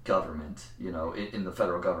in government, in the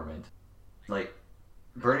federal government. Like,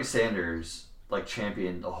 Bernie Sanders, like,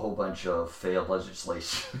 championed a whole bunch of failed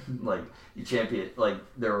legislation. Like, he championed, like,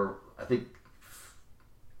 there were, I think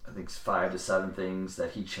 5 to 7 things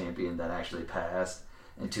that he championed that actually passed,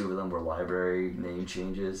 and 2 of them were library name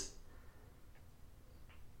changes.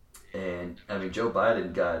 And I mean, Joe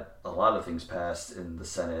Biden got a lot of things passed in the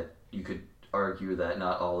Senate. You could argue that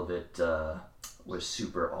not all of it was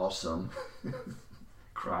super awesome,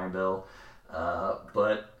 crime bill,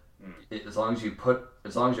 but as long as you're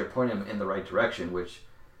pointing them in the right direction, which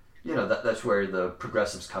that's where the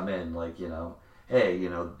progressives come in. Like, hey,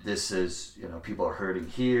 this is, people are hurting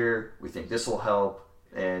here. We think this will help,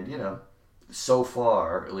 and so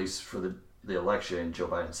far, at least for the election, Joe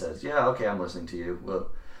Biden says, yeah, okay, I'm listening to you.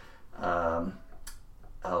 Well,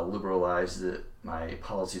 I'll liberalize my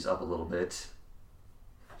policies up a little bit.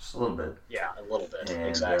 Just a little bit. Yeah, a little bit. And,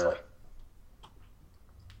 exactly.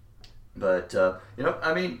 But,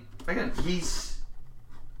 I mean, again,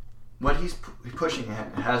 what he's pushing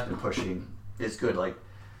and has been pushing is good. Like,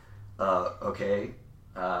 okay,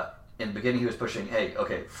 in the beginning he was pushing, hey,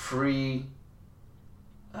 okay, free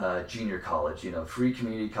junior college, free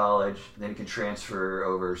community college, then you can transfer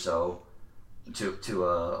over to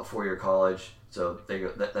a 4-year college. So there you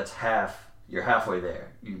go. That's half. You're halfway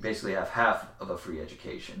there. You basically have half of a free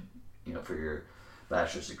education, for your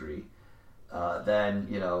bachelor's degree. Then,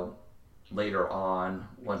 later on,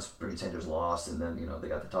 once Bernie Sanders lost, and then, they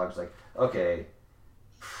got the talk, it's like, okay,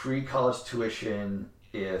 free college tuition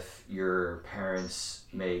if your parents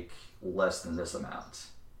make less than this amount.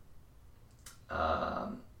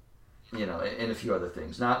 And a few other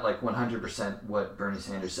things. Not like 100% what Bernie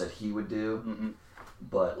Sanders said he would do,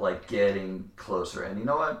 but like getting closer. And you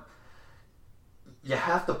know what? You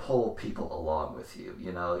have to pull people along with you.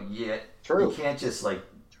 True. You can't just like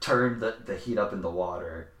turn the heat up in the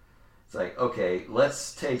water. It's like, okay,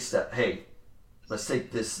 let's take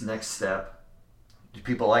this next step. Do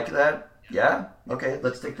people like that? Yeah? Okay,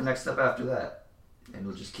 let's take the next step after that. And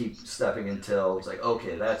we'll just keep stepping until it's like,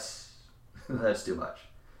 okay, that's too much.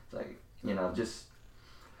 It's like,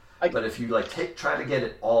 but if you like try to get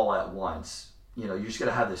it all at once, you're just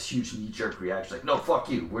gonna have this huge knee-jerk reaction, like, no, fuck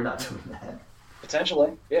you, we're not doing that.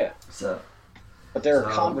 Potentially, yeah. But there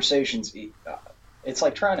are conversations. It's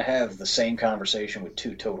like trying to have the same conversation with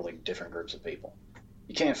 2 totally different groups of people.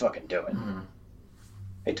 You can't fucking do it. Mm-hmm.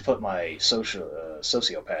 Hate to put my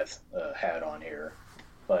sociopath hat on here,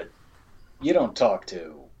 but you don't talk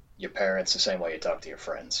to your parents the same way you talk to your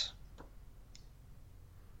friends.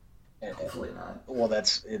 Hopefully not. Well,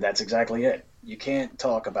 that's exactly it. You can't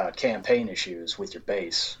talk about campaign issues with your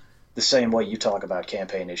base the same way you talk about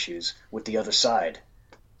campaign issues with the other side.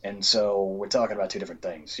 And so we're talking about 2 different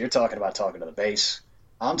things. You're talking about talking to the base.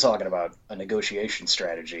 I'm talking about a negotiation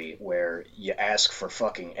strategy where you ask for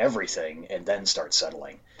fucking everything and then start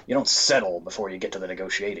settling. You don't settle before you get to the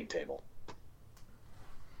negotiating table.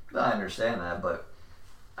 I understand that,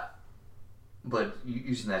 but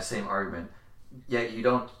using that same argument, you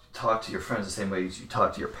don't talk to your friends the same way as you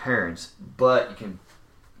talk to your parents, but you can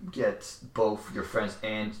get both your friends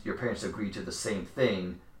and your parents to agree to the same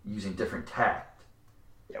thing using different tact.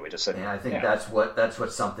 Yeah, we just said. And I think that's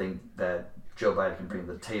what's something that Joe Biden can bring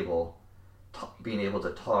to the table, being able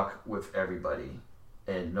to talk with everybody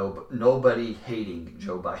and nobody hating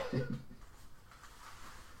Joe Biden.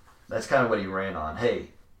 That's kind of what he ran on. Hey,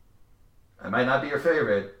 I might not be your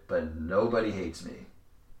favorite, but nobody hates me.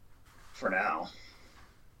 For now.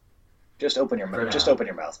 Just open your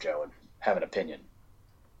mouth, Joe, and have an opinion.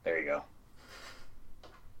 There you go.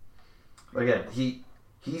 But again,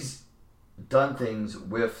 he's done things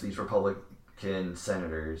with these Republican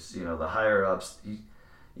senators, the higher ups.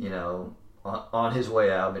 On his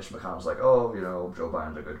way out, Mitch McConnell's like, oh, Joe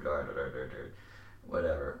Biden's a good guy,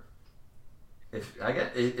 whatever.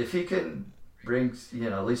 If he can bring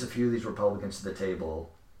at least a few of these Republicans to the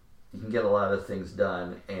table, he can get a lot of things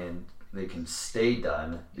done, and they can stay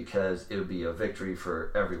done because it would be a victory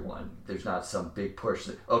for everyone. There's not some big push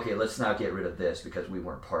that, okay, let's now get rid of this because we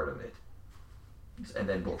weren't part of it. And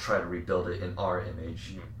then we'll try to rebuild it in our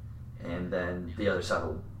image. And then the other side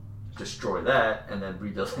will destroy that and then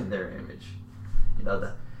rebuild in their image.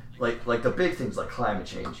 Like the big things like climate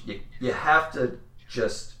change, you have to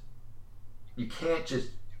you can't just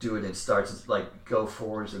do it in starts. It's like go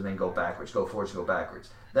forwards and then go backwards, go forwards and go backwards.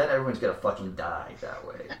 Then everyone's gonna fucking die that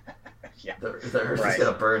way. Yeah. The earth is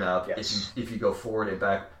gonna burn up if you go forward and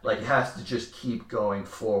back. Like it has to just keep going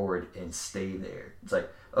forward and stay there. It's like,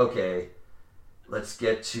 okay, let's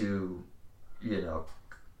get to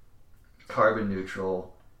carbon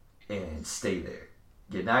neutral and stay there.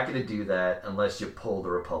 You're not going to do that unless you pull the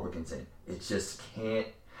Republicans in. It just can't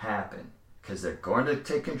happen because they're going to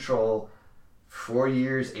take control 4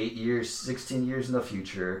 years, 8 years, 16 years in the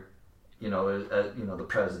future. The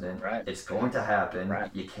president. Right. It's going to happen. Right.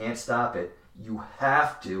 You can't stop it. You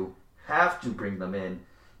have to bring them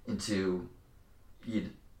into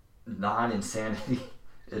non-insanity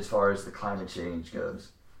as far as the climate change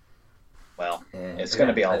goes. Well, it's going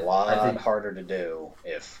to be a lot harder to do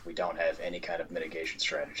if we don't have any kind of mitigation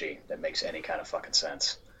strategy that makes any kind of fucking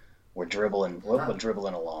sense. We're dribbling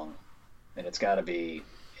along, and it's got to be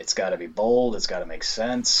bold. It's got to make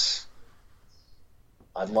sense.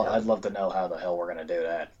 I'd love to know how the hell we're going to do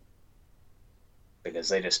that, because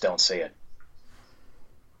they just don't see it.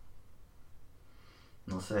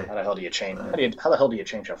 We'll see. How the hell do you change? How the hell do you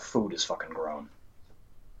change how food is fucking grown?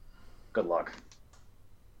 Good luck.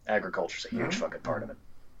 Agriculture's a huge fucking part of it.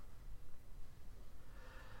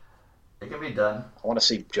 It can be done. I want to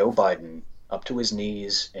see Joe Biden up to his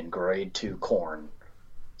knees in grade 2 corn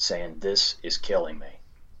saying, "This is killing me."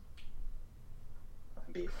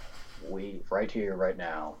 We, right here, right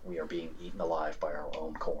now, we are being eaten alive by our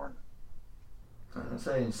own corn. I'm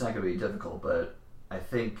saying it's not going to be difficult, but I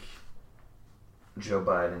think Joe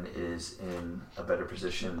Biden is in a better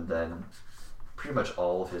position than pretty much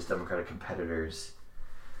all of his Democratic competitors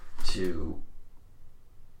to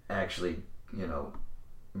actually,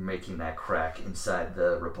 making that crack inside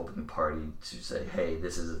the Republican Party to say, hey,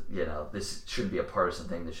 this shouldn't be a partisan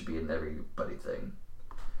thing, this should be an everybody thing.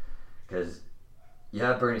 Because you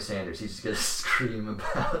have Bernie Sanders, he's just going to scream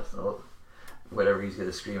about whatever he's going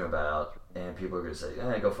to scream about, and people are going to say,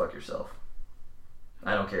 go fuck yourself.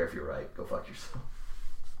 I don't care if you're right, go fuck yourself.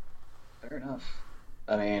 Fair enough.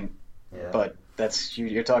 I mean, but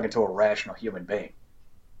you're talking to a rational human being.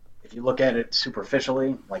 If you look at it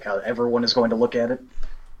superficially, like how everyone is going to look at it,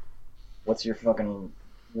 what are you going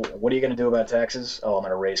to do about taxes? Oh, I'm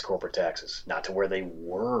going to raise corporate taxes. Not to where they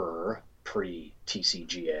were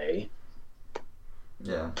pre-TCGA.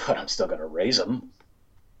 Yeah. But I'm still going to raise them.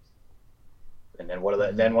 And then what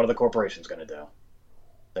are the corporations going to do?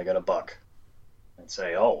 They're going to buck and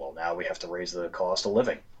say, oh, well, now we have to raise the cost of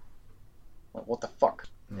living. Well, what the fuck?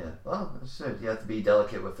 Yeah. Well, that's it. You have to be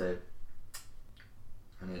delicate with it.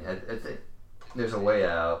 I mean, I think there's a way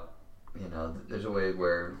out. There's a way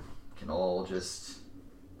where we can all just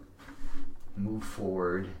move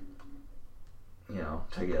forward,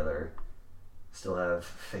 together. Still have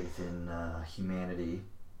faith in humanity.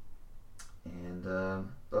 And,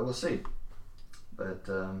 but we'll see. But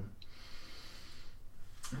I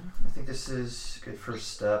think this is a good first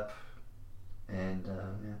step. And,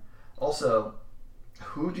 Also,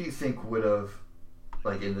 who do you think would have,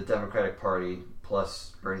 like in the Democratic Party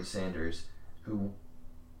plus Bernie Sanders, who,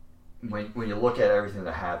 when you look at everything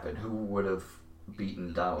that happened, who would have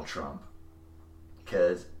beaten Donald Trump?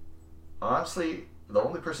 Because honestly, the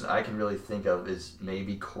only person I can really think of is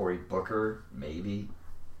maybe Cory Booker. Maybe,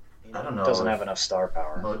 I don't know. Doesn't have enough star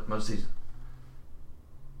power. Most of these.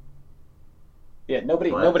 Yeah,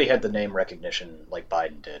 nobody had the name recognition like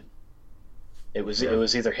Biden did. It was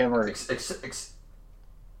either him or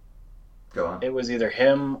go on. It was either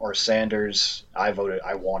him or Sanders. I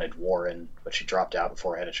wanted Warren, but she dropped out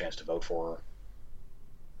before I had a chance to vote for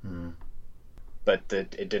her. But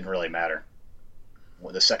it didn't really matter.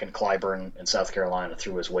 When the second Clyburn in South Carolina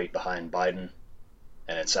threw his weight behind Biden,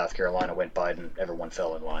 and in South Carolina went Biden, everyone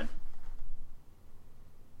fell in line.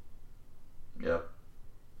 Yep.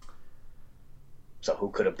 So who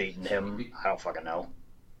could have beaten him? I don't fucking know.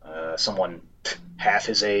 Someone half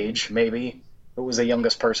his age, maybe. Who was the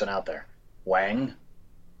youngest person out there? Wang?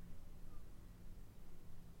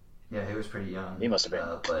 Yeah, he was pretty young. He must have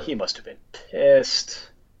been. He must have been pissed.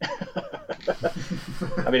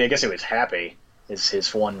 I mean, I guess he was happy.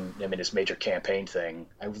 His major campaign thing.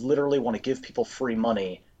 I literally want to give people free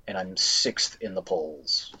money, and I'm 6th in the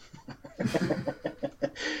polls.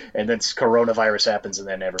 And then coronavirus happens, and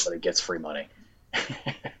then everybody gets free money.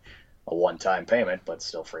 A one-time payment, but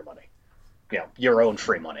still free money. Your own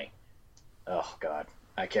free money. Oh, God.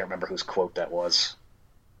 I can't remember whose quote that was.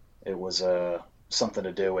 It was something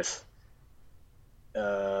to do with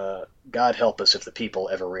God help us if the people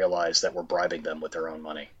ever realize that we're bribing them with their own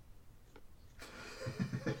money.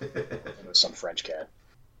 It was some French cat.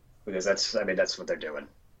 Because that's what they're doing.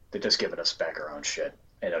 They're just giving us back our own shit.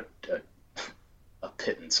 And a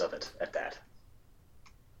pittance of it at that.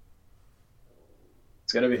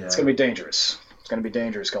 It's gonna be dangerous. It's gonna be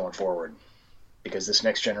dangerous going forward, because this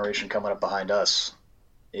next generation coming up behind us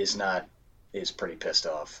is pretty pissed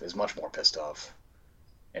off. Is much more pissed off,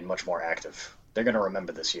 and much more active. They're gonna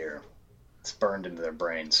remember this year. It's burned into their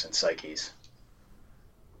brains and psyches.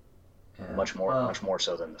 Yeah. Much more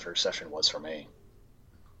so than the first session was for me.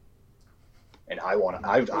 And I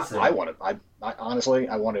honestly,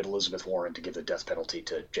 I wanted Elizabeth Warren to give the death penalty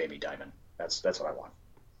to Jamie Dimon. That's what I want.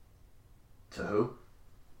 To who?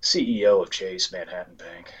 CEO of Chase Manhattan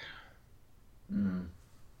Bank. Mm.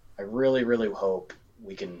 I really, really hope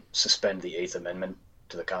we can suspend the Eighth Amendment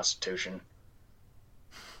to the Constitution.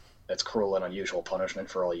 That's cruel and unusual punishment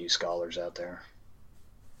for all you scholars out there.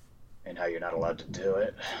 And how you're not allowed to do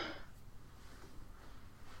it.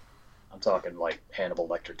 I'm talking like Hannibal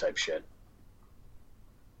Lecter type shit.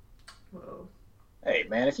 Whoa. Hey,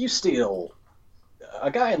 man, if you steal...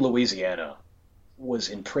 A guy in Louisiana was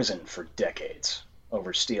in prison for decades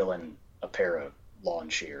over stealing a pair of lawn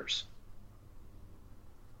shears.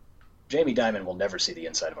 Jamie Dimon will never see the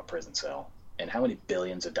inside of a prison cell. And how many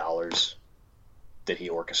billions of dollars did he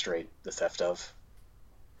orchestrate the theft of?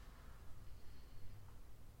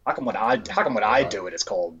 How come when I do it, it's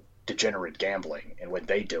called degenerate gambling, and when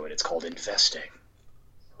they do it, it's called investing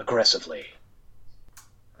aggressively?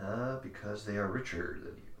 Because they are richer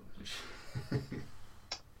than you.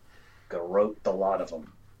 Garrote the lot of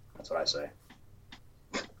them. That's what I say.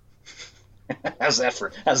 How's that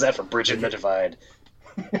for Bridget the Divide?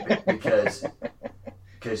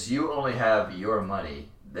 because you only have your money.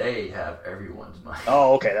 They have everyone's money.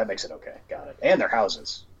 Oh, okay, that makes it okay. Got it. And their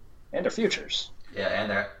houses, and their futures. Yeah,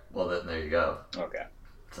 and then there you go. Okay.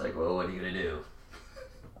 It's like, well, what are you gonna do?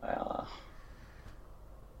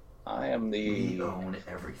 I am the... We own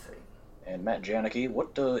everything. And Matt Janicki,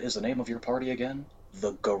 what is the name of your party again?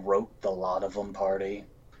 The Garrote the Lot of Them Party.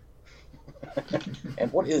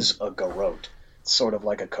 And what is a garrote? It's sort of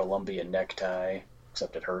like a Colombian necktie,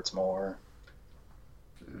 except it hurts more.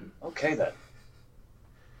 Okay, then.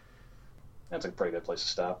 That's a pretty good place to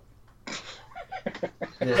stop.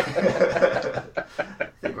 Yeah. I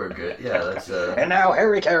think we're good. Yeah, that's... And now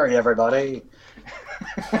Harry Carey, everybody!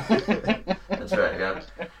 That's right, yeah.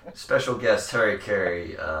 Special guest Harry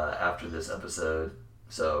Carey after this episode,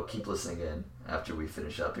 so keep listening in after we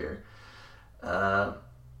finish up here.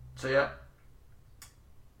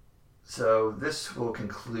 So this will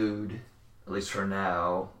conclude, at least for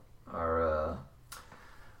now, our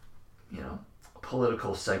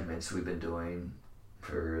political segments we've been doing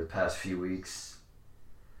for the past few weeks.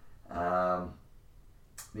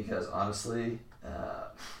 Because honestly,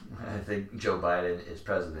 I think Joe Biden is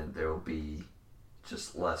president, there will be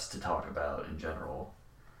just less to talk about in general.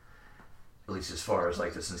 At least as far as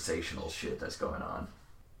like the sensational shit that's going on.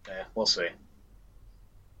 Yeah, we'll see.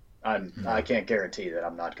 I can't guarantee that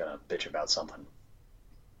I'm not gonna bitch about something.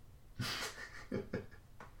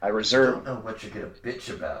 I reserve. I don't know what you're gonna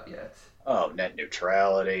bitch about yet. Oh, net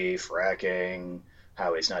neutrality, fracking,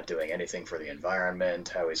 how he's not doing anything for the environment,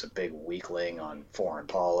 how he's a big weakling on foreign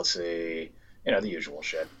policy, the usual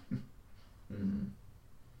shit. Mm-hmm.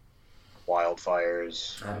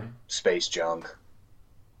 Wildfires, space junk,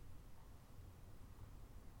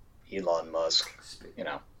 Elon Musk,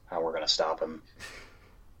 how we're gonna stop him.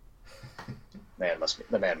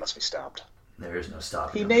 The man must be stopped. There is no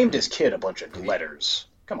stopping him. He named his kid a bunch of letters.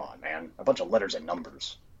 Come on, man. A bunch of letters and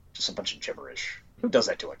numbers. Just a bunch of gibberish. Who does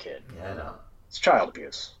that to a kid? Yeah, I know. It's child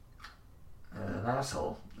abuse. An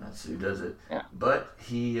asshole. That's who does it. Yeah. But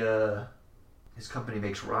his company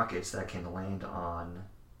makes rockets that can land on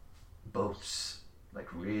boats. Like,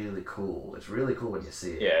 really cool. It's really cool when you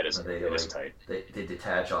see it. Yeah, it is. It is tight. They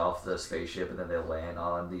detach off the spaceship and then they land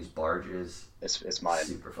on these barges. It's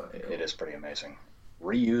super fucking cool. It is pretty amazing.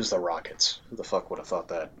 Reuse the rockets. Who the fuck would have thought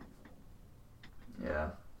that?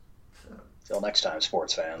 Yeah. Till next time,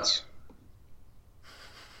 sports fans.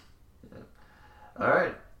 Yeah. All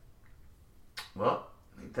right. Well,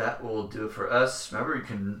 I think that will do it for us. Remember, you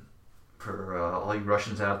can, for all you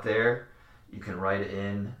Russians out there, you can write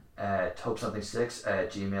in at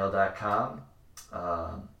hopesomething6@gmail.com.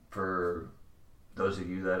 For those of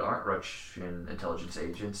you that aren't Russian intelligence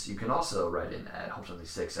agents, you can also write in at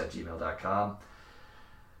hopesomething6@gmail.com.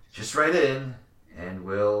 Just write in, and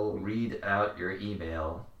we'll read out your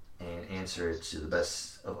email and answer it to the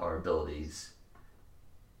best of our abilities.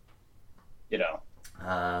 In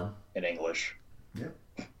English. Yep.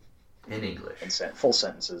 In English. In full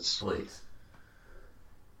sentences. Please.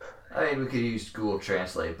 I mean, we could use Google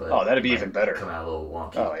Translate, but... Oh, that'd be even better. Come out a little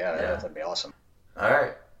wonky. Oh, yeah, that'd be awesome. All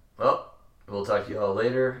right. Well, we'll talk to you all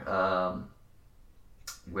later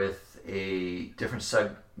with a different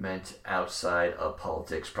segment outside of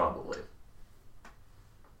politics, probably.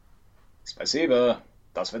 Спасибо.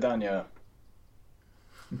 До свидания.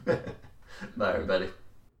 Bye, everybody.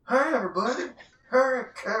 Hi, everybody. Harry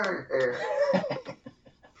Carey here.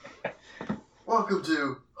 Welcome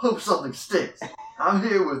to Hope Something Sticks. I'm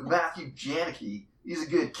here with Matthew Janicki. He's a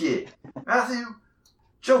good kid. Matthew,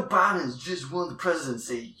 Joe Biden has just won the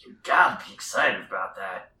presidency. You gotta be excited about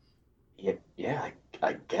that. Yeah,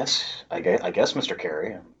 I guess, Mr.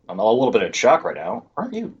 Carey. I'm a little bit in shock right now.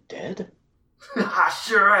 Aren't you dead? I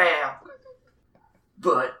sure am.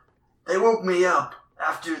 But they woke me up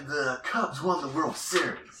after the Cubs won the World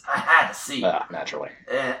Series. I had to see it. Naturally.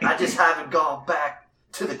 And I just haven't gone back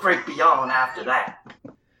to the great beyond after that.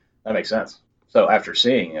 That makes sense. So after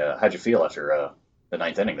seeing, how'd you feel after the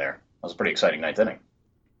ninth inning there? That was a pretty exciting ninth inning.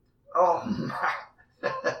 Oh,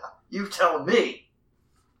 my. You tell me.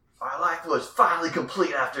 My life was finally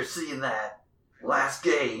complete after seeing that last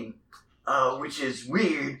game, which is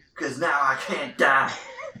weird because now I can't die.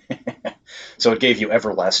 So it gave you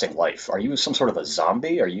everlasting life. Are you some sort of a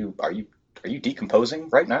zombie? Are you decomposing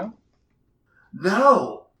right now?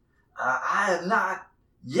 No, I have not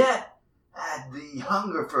yet had the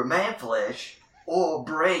hunger for man flesh or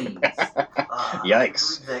brains. Yikes. I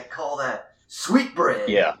believe they call that sweet bread.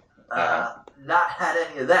 Yeah. Not had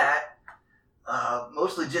any of that.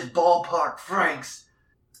 Mostly just ballpark Franks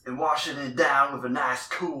and washing it down with a nice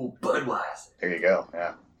cool Budweiser. There you go.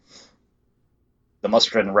 Yeah. The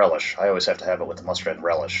mustard and relish. I always have to have it with the mustard and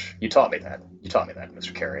relish. You taught me that,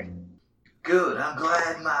 Mr. Carey. Good. I'm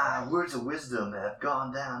glad my words of wisdom have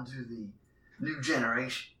gone down to the new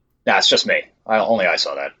generation. Nah, it's just me. Only I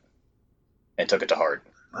saw that and took it to heart.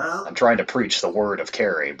 Well, I'm trying to preach the word of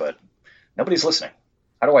Carey, but nobody's listening.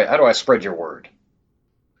 How do I spread your word?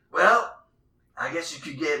 Well, I guess you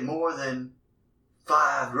could get more than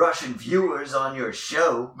 5 Russian viewers on your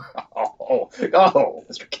show. Oh,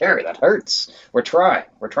 Mr. Carey, that hurts. We're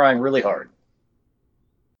trying really hard.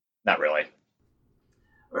 Not really.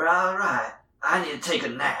 Well, all right. I need to take a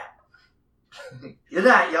nap. Good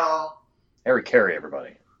night, y'all. Harry Carey,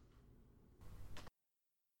 everybody.